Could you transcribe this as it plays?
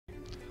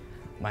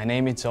My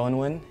name is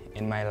Johnwin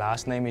and my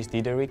last name is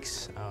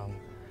Diedericks.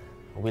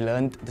 We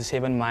learned the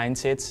 7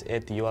 mindsets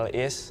at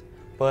ULS.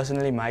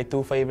 Personally, my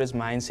 2 favorite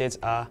mindsets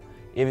are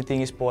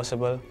everything is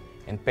possible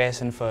and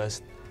passion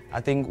first.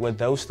 I think with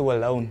those 2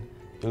 alone,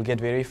 you'll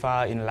get very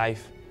far in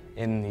life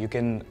and you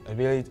can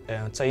really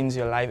change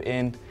your life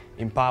and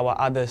empower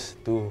others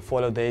to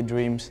follow their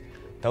dreams.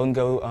 Don't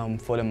go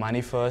for the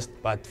money first,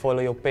 but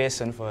follow your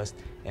passion first,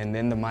 and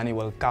then the money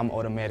will come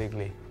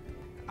automatically.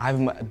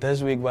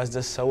 This week was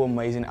just so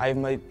amazing. I've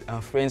made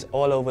friends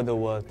all over the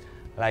world.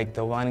 Like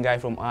the one guy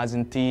from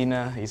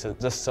Argentina, he's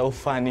just so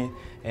funny,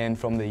 and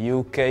from the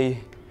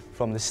UK,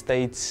 from the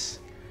States,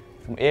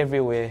 from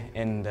everywhere.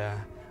 And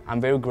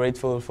I'm very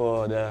grateful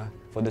for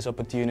this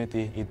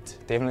opportunity. It's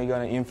definitely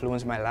going to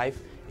influence my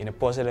life in a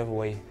positive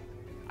way.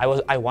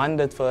 I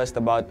wondered first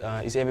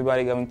about is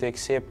everybody going to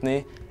accept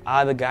me?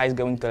 Are the guys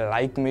going to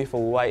like me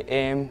for who I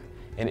am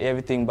and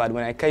everything? But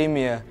when I came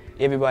here,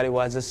 everybody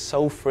was just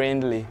so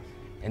friendly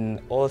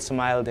and all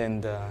smiled,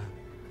 and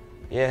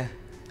yeah,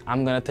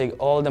 I'm gonna take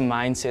all the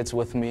mindsets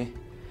with me,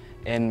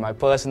 and my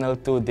personal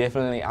too.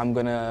 Definitely, I'm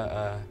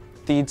gonna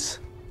teach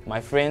my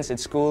friends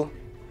at school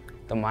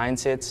the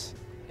mindsets,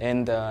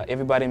 and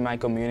everybody in my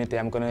community.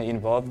 I'm gonna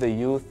involve the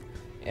youth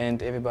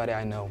and everybody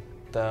I know.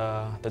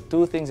 The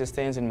 2 things that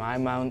stands in my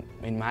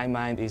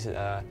mind is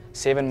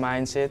 7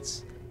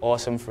 mindsets,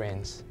 awesome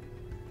friends.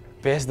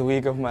 Best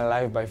week of my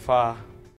life by far.